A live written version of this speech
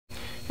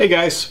Hey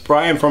guys,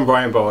 Brian from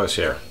Boas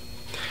here.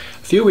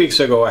 A few weeks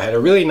ago I had a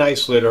really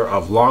nice litter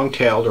of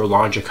long-tailed or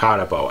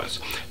Longicauda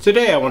boas.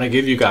 Today I want to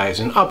give you guys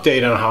an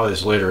update on how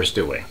this litter is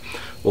doing.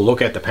 We'll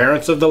look at the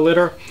parents of the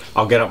litter,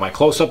 I'll get up my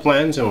close-up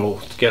lens and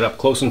we'll get up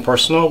close and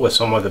personal with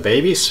some of the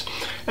babies,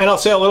 and I'll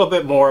say a little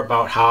bit more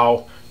about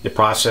how the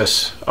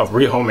process of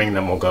rehoming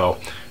them will go,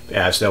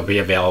 as they'll be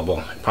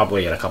available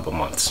probably in a couple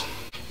months.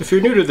 If you're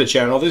new to the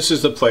channel, this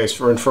is the place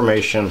for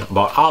information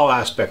about all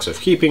aspects of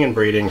keeping and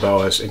breeding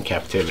boas in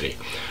captivity.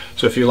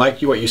 So if you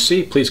like what you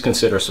see, please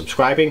consider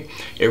subscribing.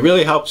 It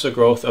really helps the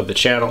growth of the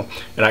channel,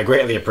 and I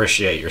greatly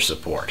appreciate your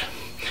support.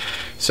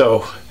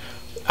 So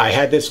I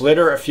had this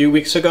litter a few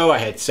weeks ago. I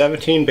had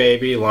 17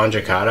 baby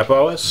Longicauda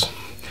boas,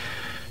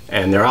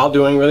 and they're all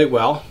doing really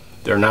well.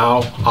 They're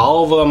now,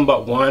 all of them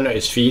but one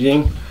is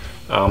feeding.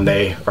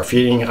 They are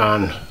feeding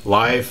on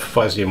live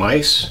fuzzy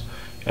mice,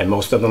 and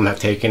most of them have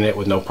taken it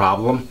with no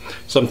problem.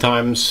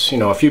 Sometimes,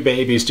 a few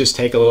babies just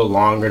take a little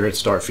longer to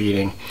start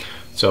feeding,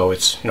 so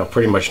it's,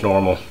 pretty much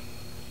normal.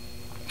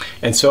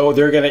 And so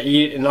they're going to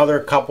eat another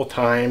couple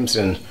times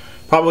and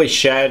probably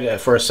shed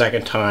for a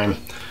second time,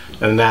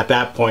 and at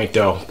that point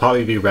they'll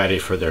probably be ready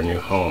for their new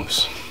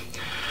homes.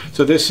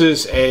 So this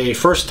is a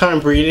first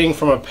time breeding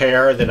from a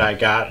pair that I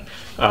got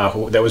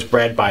that was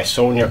bred by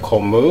Sonia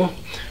Colmu,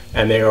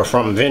 and they are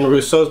from Vin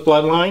Russo's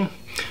bloodline,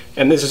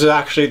 and this is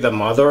actually the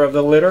mother of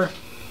the litter.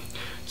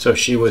 So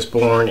she was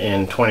born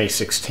in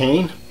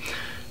 2016,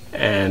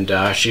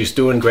 and she's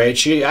doing great.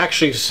 She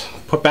actually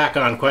put back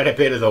on quite a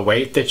bit of the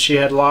weight that she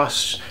had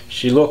lost.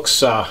 She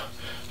looks a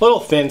little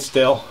thin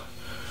still,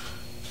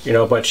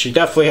 but she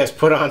definitely has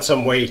put on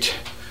some weight,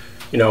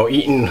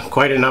 eaten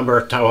quite a number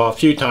of times, well, a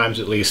few times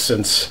at least,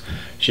 since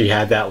she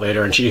had that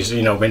litter, and she's,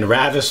 been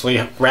ravenously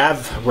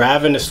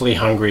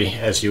hungry,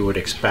 as you would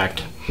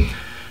expect.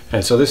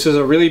 And so this is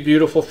a really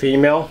beautiful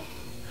female,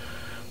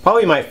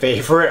 probably my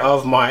favorite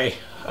of my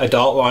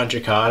adult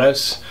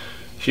Longicaudas.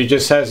 She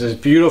just has this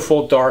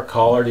beautiful dark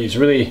color, these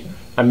really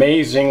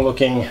amazing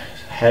looking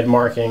head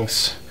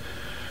markings,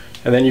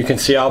 and then you can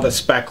see all the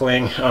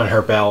speckling on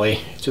her belly.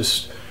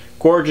 Just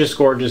gorgeous,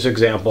 gorgeous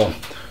example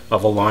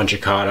of a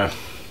Longicauda.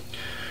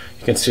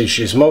 You can see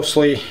she's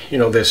mostly,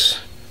 this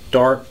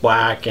dark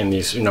black and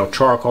these,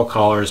 charcoal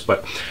colors,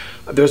 but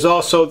there's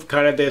also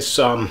kind of this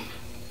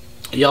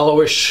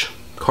yellowish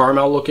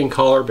caramel looking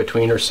color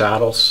between her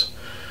saddles.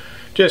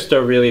 Just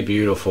a really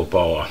beautiful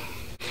boa.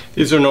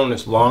 These are known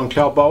as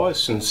long-tail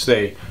boas since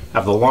they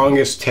have the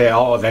longest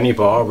tail of any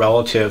boa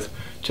relative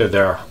to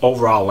their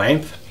overall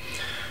length.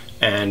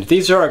 And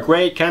these are a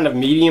great kind of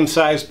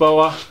medium-sized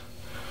boa.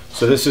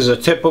 So this is a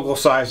typical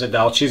size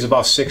adult. She's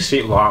about 6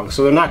 feet long.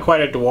 So they're not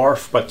quite a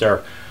dwarf, but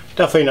they're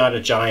definitely not a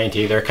giant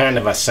either. Kind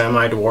of a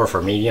semi-dwarf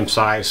or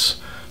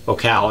medium-sized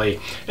locality.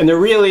 And they're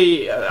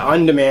really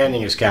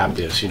undemanding as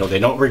captives. They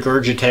don't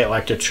regurgitate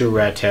like the true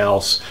red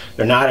tails.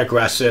 They're not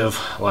aggressive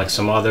like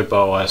some other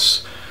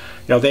boas.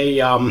 They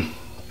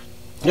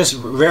just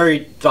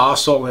very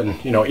docile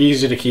and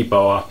easy to keep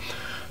boa,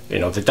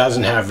 that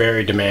doesn't have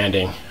very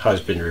demanding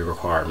husbandry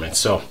requirements.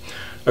 So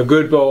a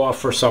good boa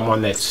for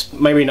someone that's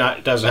maybe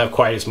doesn't have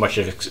quite as much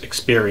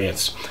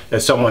experience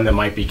as someone that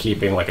might be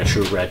keeping like a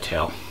true red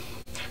tail.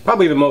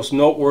 Probably the most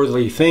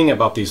noteworthy thing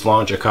about these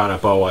Longicauda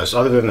boas,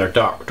 other than their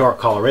dark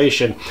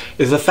coloration,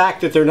 is the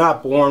fact that they're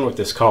not born with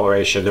this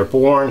coloration. They're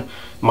born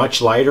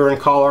much lighter in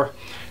color,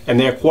 and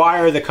they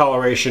acquire the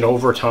coloration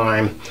over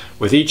time.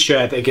 With each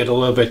shed they get a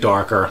little bit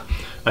darker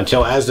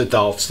until as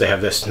adults they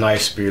have this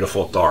nice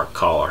beautiful dark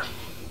color.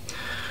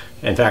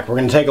 In fact, we're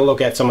going to take a look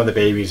at some of the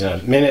babies in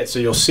a minute, so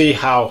you'll see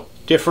how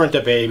different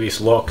the babies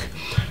look,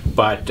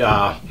 but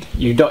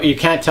you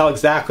can't tell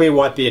exactly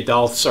what the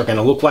adults are going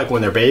to look like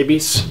when they're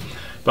babies.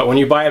 But when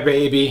you buy a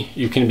baby,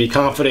 you can be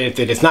confident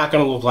that it's not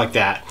going to look like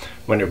that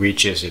when it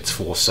reaches its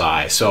full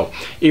size. So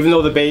even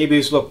though the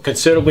babies look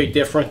considerably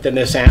different than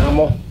this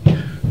animal,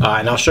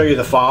 and I'll show you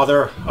the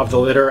father of the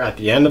litter at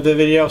the end of the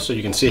video so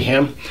you can see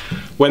him.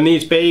 When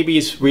these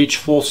babies reach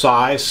full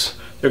size,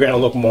 they're going to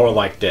look more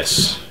like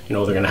this.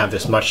 They're going to have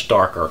this much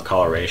darker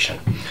coloration.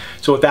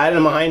 So with that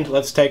in mind,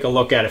 let's take a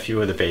look at a few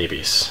of the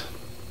babies.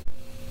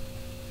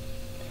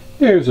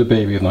 Here's a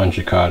baby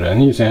Longicauda,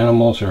 and these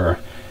animals are a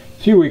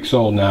few weeks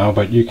old now,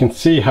 but you can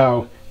see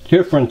how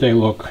different they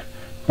look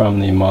from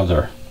the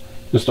mother.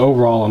 Just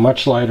overall a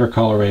much lighter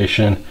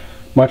coloration,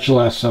 much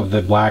less of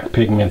the black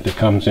pigment that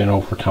comes in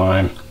over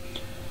time,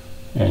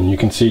 and you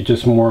can see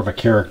just more of a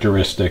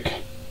characteristic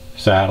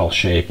saddle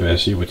shape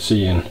as you would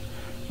see in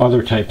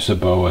other types of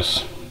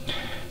boas.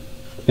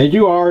 They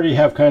do already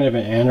have kind of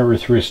an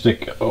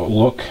anerythristic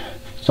look.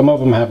 Some of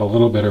them have a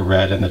little bit of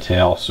red in the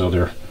tail, so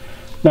they're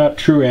not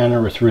true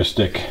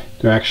anerythristic.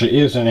 There actually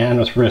is an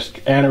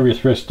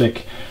anerythristic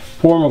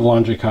form of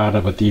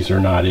Longicauda, but these are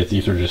not it.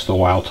 These are just the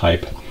wild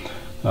type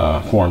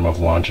form of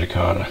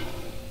Longicauda.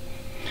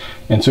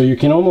 And so you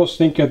can almost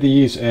think of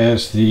these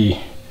as the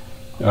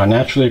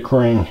naturally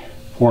occurring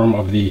form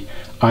of the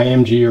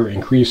IMG, or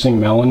increasing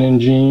melanin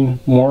gene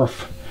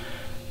morph.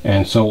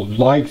 And so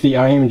like the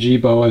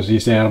IMG boas,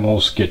 these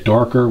animals get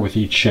darker with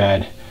each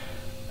shed.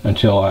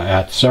 until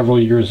at several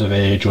years of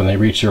age, when they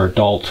reach their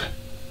adult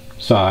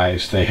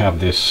size, they have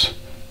this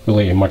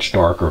really much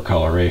darker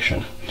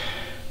coloration.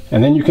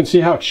 And then you can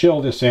see how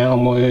chill this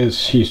animal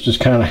is. He's just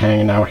kind of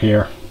hanging out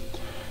here.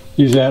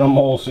 These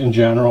animals in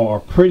general are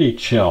pretty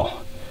chill.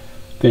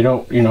 They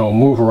don't,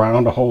 move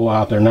around a whole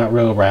lot. They're not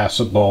real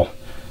irascible.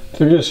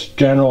 They're just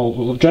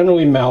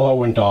generally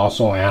mellow and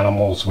docile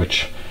animals,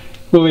 which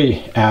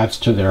really adds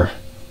to their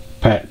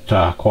pet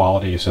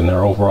qualities and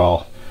their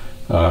overall,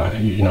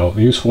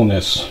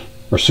 usefulness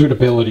or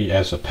suitability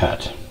as a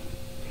pet.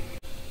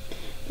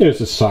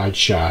 Here's a side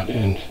shot,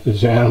 and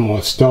this animal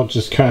is still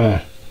just kind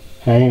of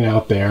hanging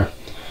out there.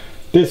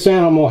 This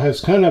animal has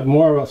kind of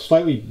more of a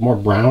slightly more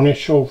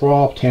brownish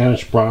overall,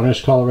 tannish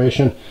brownish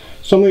coloration.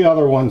 Some of the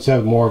other ones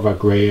have more of a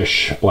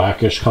grayish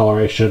blackish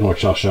coloration,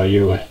 which I'll show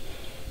you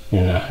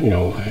in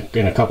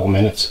a couple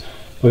minutes.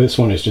 But this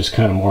one is just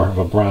kind of more of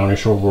a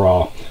brownish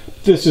overall.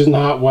 This is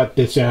not what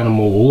this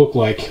animal will look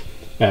like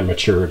at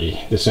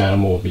maturity. This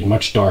animal will be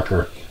much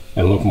darker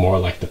and look more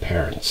like the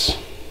parents.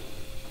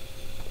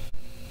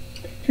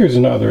 Here's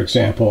another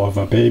example of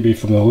a baby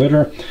from the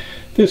litter.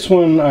 This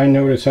one I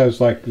notice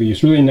has like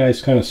these really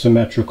nice kind of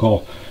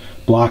symmetrical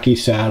blocky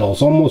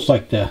saddles, almost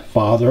like the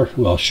father,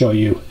 who I'll show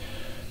you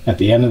at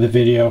the end of the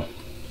video.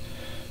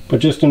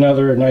 But just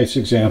another nice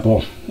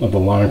example of a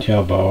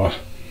long-tailed boa.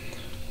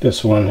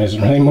 This one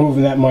isn't really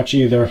moving that much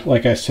either.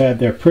 Like I said,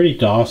 they're pretty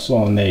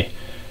docile and they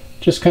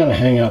just kind of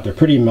hang out. They're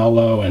pretty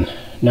mellow and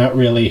not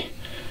really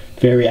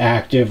very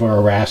active or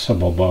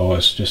irascible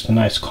boas. Just a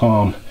nice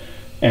calm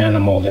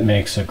animal that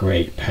makes a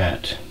great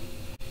pet.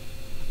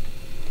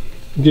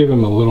 Give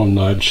him a little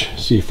nudge,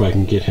 see if I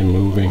can get him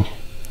moving.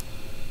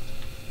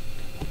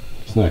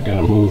 He's not going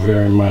to move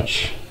very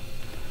much.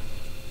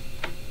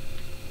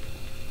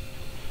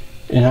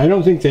 And I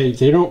don't think they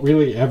don't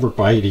really ever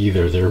bite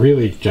either. They're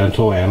really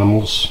gentle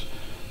animals.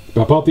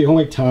 About the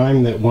only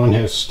time that one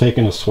has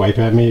taken a swipe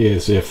at me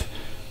is if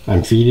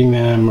I'm feeding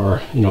them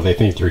or they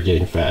think they're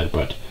getting fed.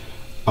 But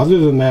other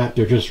than that,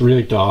 they're just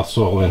really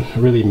docile and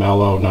really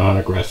mellow,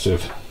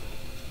 non-aggressive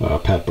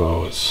pet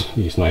boas.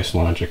 These nice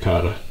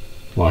Longicauda,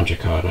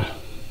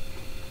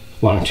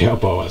 long-tail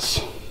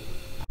boas.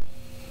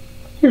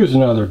 Here's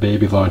another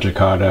baby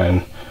Longicauda,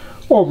 and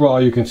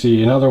overall you can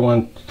see another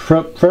one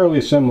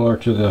fairly similar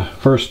to the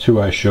first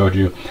two I showed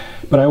you.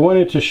 But I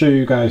wanted to show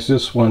you guys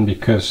this one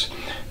because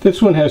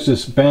this one has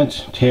this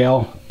bent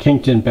tail,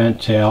 kinked and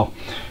bent tail,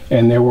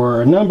 and there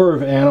were a number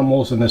of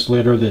animals in this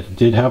litter that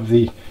did have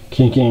the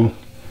kinking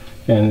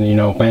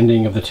and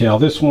bending of the tail.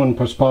 This one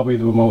was probably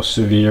the most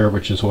severe,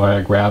 which is why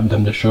I grabbed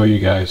them to show you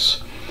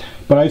guys.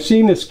 But I've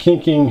seen this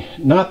kinking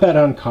not that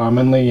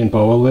uncommonly in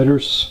boa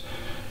litters.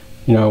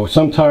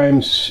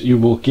 Sometimes you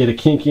will get a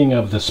kinking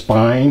of the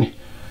spine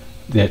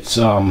that's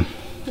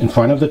in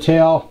front of the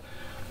tail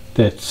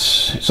that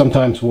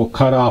sometimes will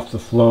cut off the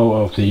flow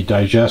of the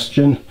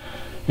digestion,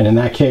 and in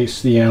that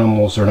case the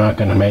animals are not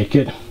going to make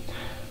it.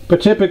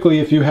 But typically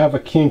if you have a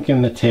kink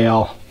in the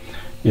tail,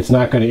 it's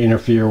not going to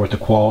interfere with the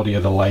quality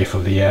of the life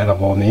of the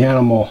animal, and the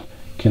animal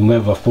can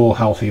live a full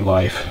healthy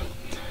life.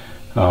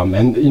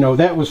 And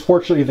that was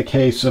fortunately the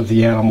case of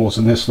the animals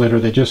in this litter.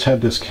 They just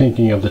had this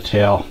kinking of the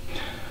tail.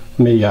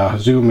 Let me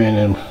zoom in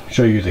and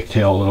show you the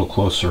tail a little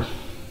closer.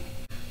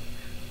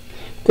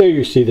 There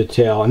you see the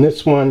tail, and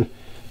this one,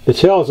 the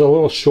tail is a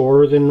little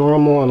shorter than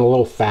normal and a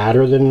little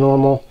fatter than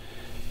normal,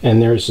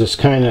 and there's this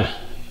kind of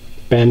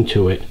bend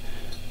to it.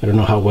 I don't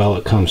know how well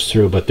it comes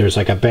through, but there's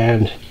like a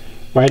bend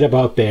right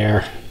about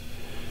there,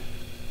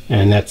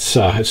 and that's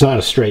it's not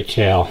a straight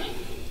tail.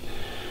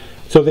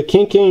 So the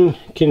kinking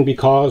can be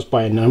caused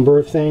by a number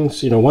of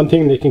things. One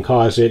thing that can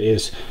cause it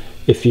is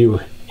if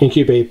you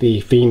incubate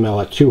the female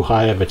at too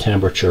high of a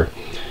temperature.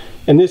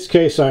 In this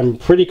case, I'm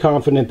pretty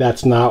confident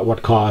that's not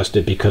what caused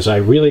it, because I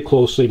really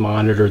closely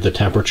monitored the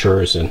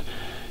temperatures, and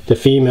the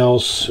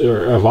females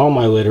of all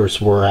my litters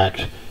were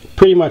at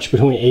pretty much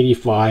between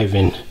 85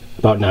 and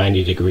about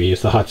 90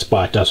 degrees. The hot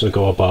spot doesn't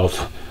go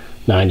above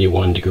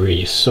 91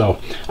 degrees. So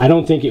I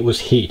don't think it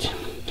was heat.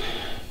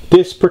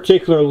 This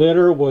particular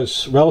litter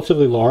was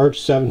relatively large,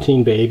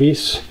 17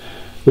 babies,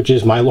 which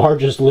is my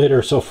largest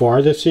litter so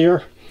far this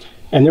year.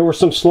 And there were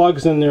some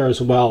slugs in there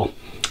as well.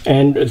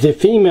 And the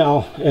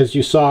female, as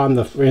you saw in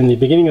the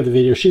beginning of the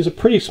video, she's a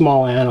pretty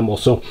small animal.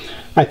 So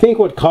I think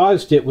what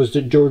caused it was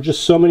that there were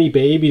just so many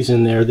babies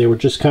in there. They were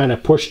just kind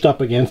of pushed up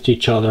against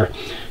each other.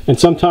 And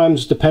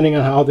sometimes, depending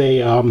on how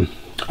they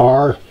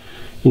are,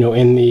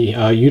 in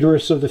the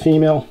uterus of the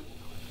female,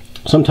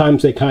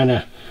 sometimes they kind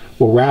of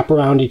will wrap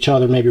around each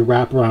other, maybe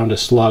wrap around a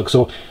slug.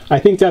 So I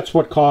think that's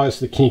what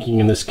caused the kinking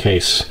in this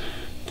case.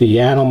 The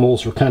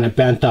animals were kind of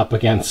bent up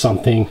against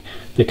something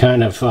that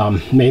kind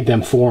of made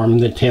them form,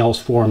 the tails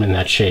form in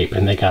that shape,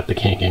 and they got the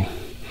kinking.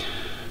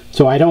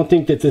 So I don't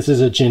think that this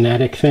is a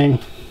genetic thing,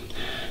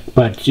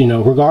 but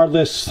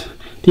regardless,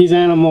 these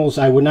animals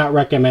I would not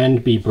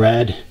recommend be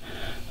bred.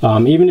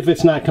 Even if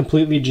it's not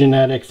completely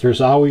genetic,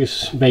 there's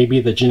always maybe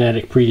the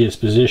genetic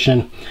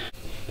predisposition.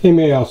 They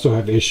may also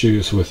have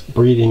issues with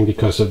breeding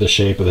because of the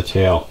shape of the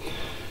tail.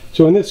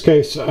 So in this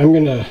case, I'm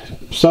going to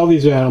sell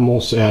these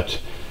animals at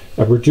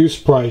a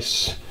reduced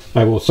price.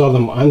 I will sell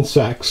them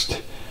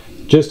unsexed,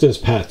 just as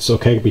pets,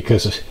 okay?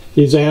 Because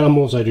these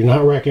animals I do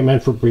not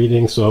recommend for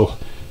breeding, so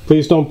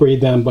please don't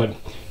breed them. But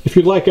if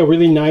you'd like a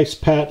really nice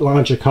pet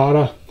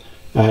Longicauda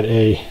at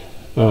a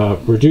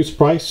reduced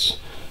price,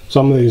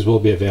 some of these will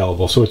be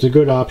available. So it's a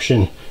good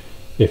option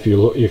if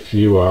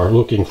you are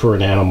looking for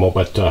an animal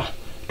but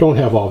don't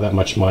have all that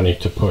much money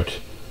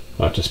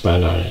to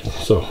spend on it.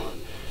 So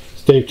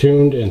stay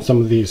tuned, and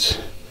some of these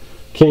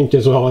kinked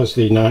as well as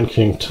the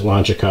non-kinked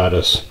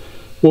Longicaudas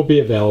will be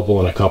available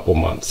in a couple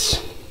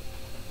months.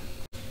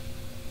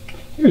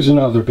 Here's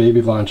another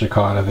baby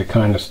Longicauda that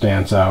kind of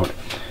stands out.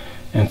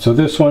 And so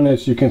this one,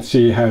 as you can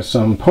see, has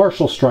some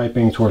partial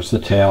striping towards the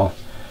tail.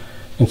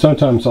 And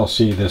sometimes I'll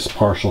see this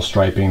partial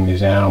striping,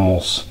 these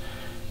animals.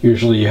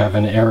 Usually you have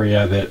an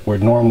area that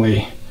would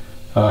normally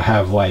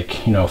have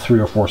like, you know, 3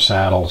 or 4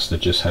 saddles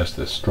that just has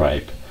this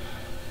stripe.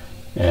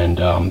 And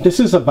this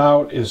is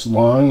about as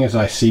long as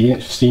I've seen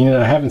it.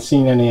 I haven't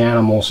seen any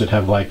animals that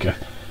have like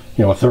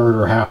a third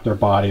or half their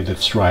body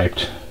that's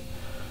striped.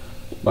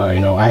 But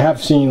you know, I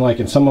have seen, like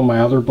in some of my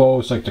other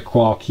bows, like the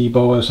Koal Key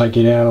boas, I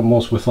get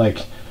animals with like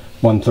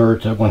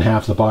 1/3 to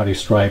 1/2 the body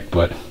striped.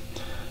 But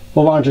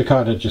the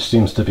Longicauda just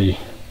seems to be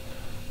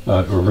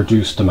a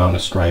reduced amount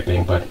of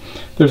striping. But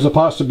there's a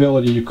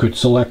possibility you could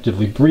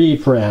selectively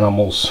breed for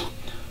animals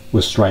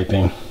with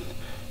striping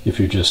if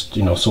you just,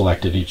 you know,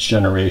 selected each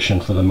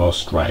generation for the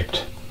most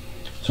striped.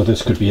 So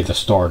this could be the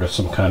start of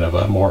some kind of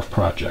a morph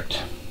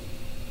project.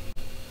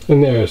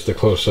 And there's the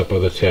close-up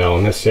of the tail,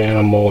 and this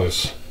animal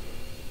is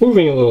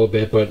moving a little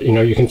bit, but you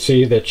know, you can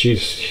see that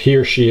he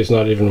or she is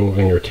not even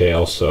moving her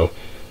tail, so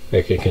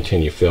I can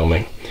continue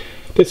filming.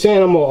 This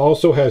animal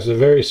also has a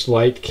very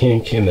slight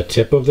kink in the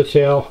tip of the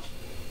tail.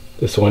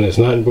 This one is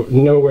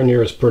nowhere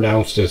near as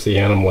pronounced as the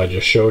animal I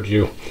just showed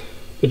you,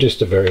 but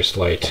just a very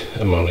slight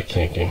amount of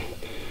kinking.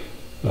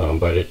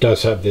 But it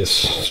does have this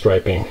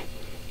striping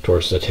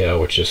towards the tail,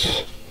 which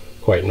is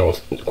quite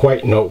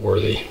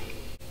noteworthy.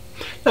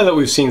 Now that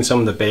we've seen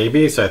some of the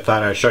babies, I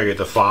thought I'd show you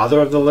the father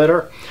of the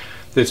litter.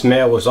 This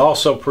male was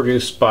also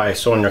produced by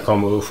Sonia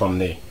Comu from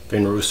the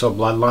Vinruso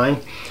bloodline.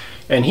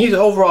 And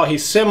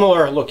he's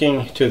similar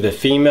looking to the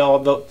female,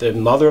 the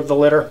mother of the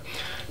litter,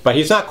 but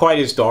he's not quite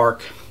as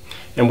dark.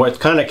 And what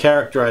kind of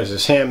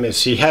characterizes him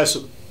is he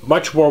has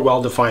much more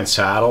well-defined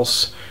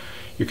saddles.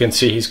 You can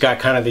see he's got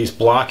kind of these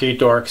blocky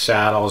dark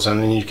saddles,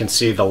 and then you can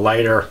see the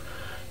lighter,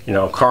 you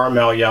know,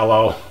 caramel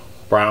yellow,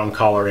 brown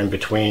color in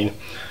between.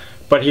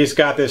 But he's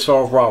got this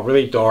overall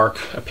really dark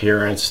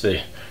appearance,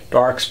 the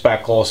dark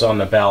speckles on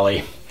the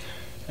belly,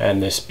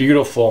 and this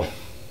beautiful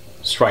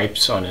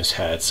stripes on his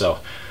head. So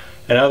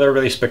another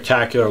really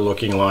spectacular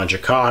looking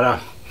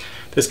Longicauda.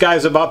 This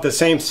guy's about the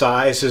same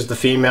size as the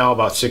female,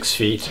 about 6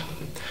 feet.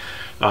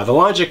 The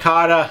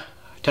Longicauda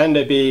tend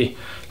to be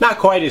not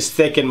quite as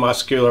thick and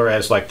muscular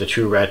as like the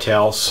true red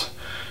tails.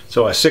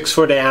 So a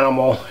 6-foot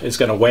animal is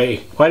going to weigh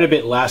quite a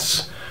bit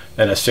less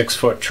than a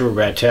 6-foot true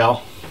red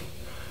tail.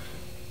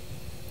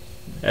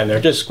 And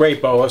they're just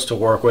great boas to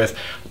work with.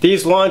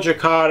 These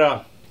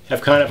Longicauda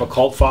have kind of a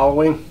cult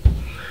following.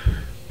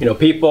 You know,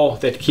 people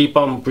that keep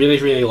them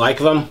really like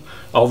them,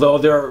 although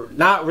they're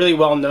not really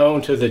well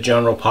known to the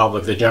general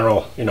public, the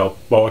general, you know,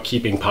 boa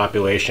keeping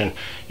population.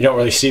 You don't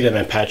really see them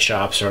in pet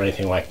shops or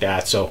anything like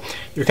that. So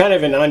they're kind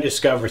of an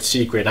undiscovered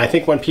secret. And I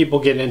think when people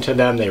get into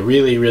them, they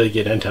really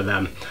get into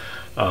them.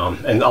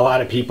 And a lot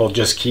of people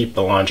just keep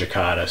the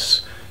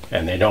Longicaudas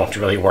and they don't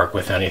really work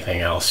with anything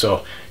else.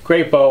 So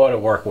great boa to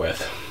work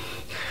with.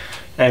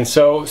 And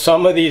so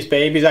some of these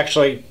babies,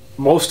 actually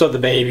most of the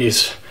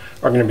babies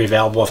are going to be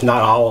available, if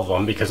not all of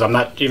them, because I'm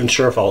not even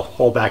sure if I'll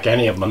hold back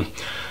any of them.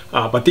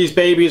 But these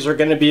babies are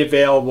going to be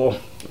available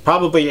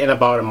probably in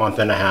about a month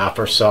and a half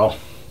or so.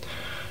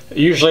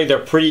 Usually they're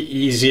pretty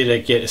easy to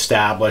get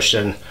established,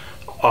 and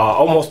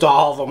almost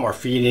all of them are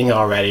feeding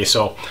already.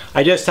 So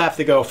I just have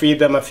to go feed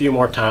them a few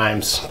more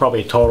times,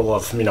 probably a total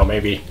of, you know,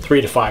 maybe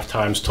 3 to 5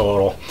 times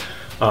total.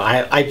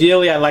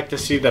 Ideally, I like to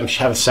see them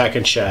have a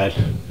second shed.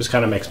 This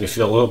kind of makes me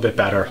feel a little bit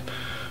better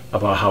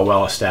about how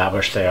well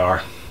established they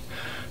are.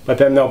 But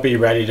then they'll be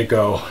ready to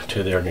go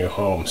to their new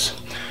homes.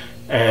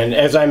 And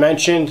as I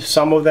mentioned,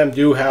 some of them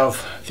do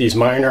have these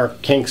minor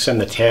kinks in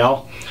the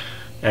tail.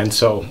 And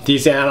so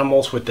these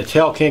animals with the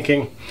tail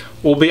kinking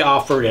will be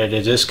offered at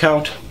a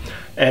discount.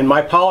 And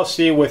my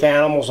policy with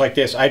animals like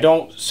this, I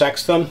don't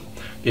sex them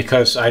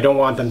because I don't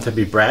want them to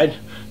be bred.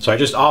 So I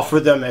just offer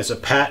them as a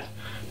pet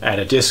at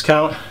a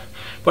discount.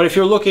 But if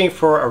you're looking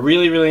for a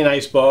really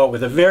nice boa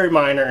with a very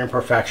minor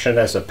imperfection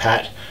as a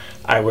pet,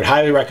 I would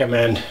highly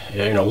recommend,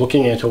 you know,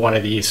 looking into one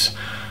of these.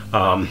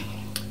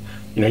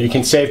 You know, you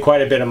can save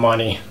quite a bit of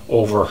money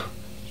over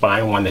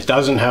buying one that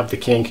doesn't have the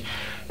kink,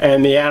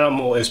 and the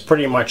animal is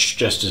pretty much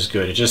just as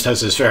good. It just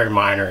has this very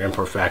minor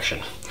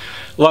imperfection.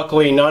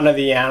 Luckily, none of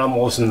the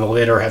animals in the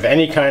litter have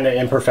any kind of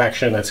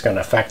imperfection that's going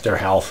to affect their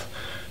health.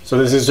 So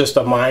this is just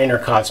a minor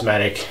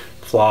cosmetic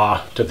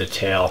flaw to the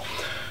tail.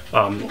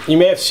 You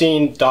may have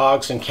seen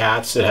dogs and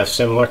cats that have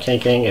similar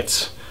kinking.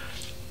 It's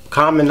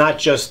common not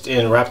just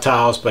in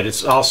reptiles, but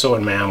it's also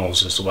in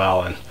mammals as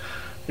well. And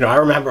you know, I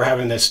remember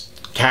having this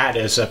cat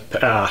as a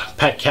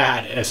pet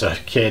cat as a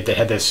kid that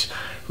had this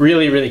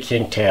really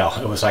kinked tail.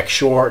 It was like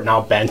short,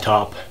 now bent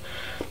up,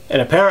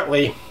 and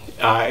apparently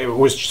it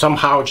was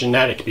somehow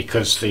genetic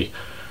because the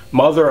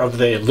mother of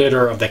the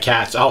litter of the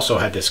cats also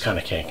had this kind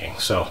of kinking.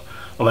 So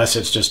unless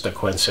it's just a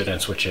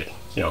coincidence, which it,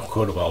 you know,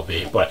 could well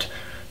be, but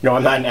you know,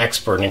 I'm not an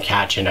expert in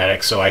cat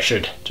genetics, so I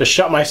should just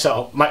shut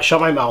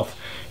my mouth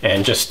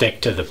and just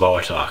stick to the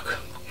Boa talk.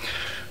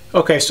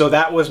 Okay, so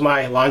that was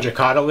my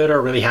Longicauda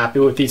litter. Really happy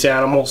with these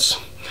animals,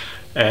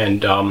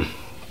 and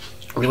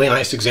really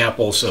nice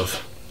examples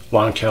of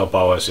long-tailed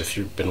boas if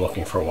you've been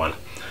looking for one.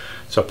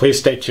 So please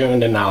stay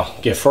tuned, and I'll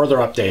give further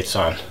updates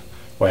on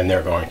when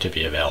they're going to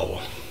be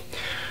available.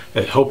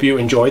 I hope you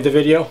enjoyed the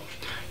video.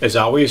 As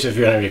always, if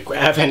you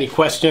have any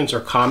questions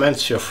or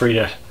comments, feel free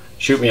to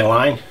shoot me a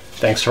line.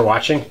 Thanks for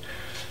watching,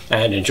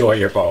 and enjoy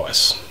your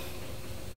boas.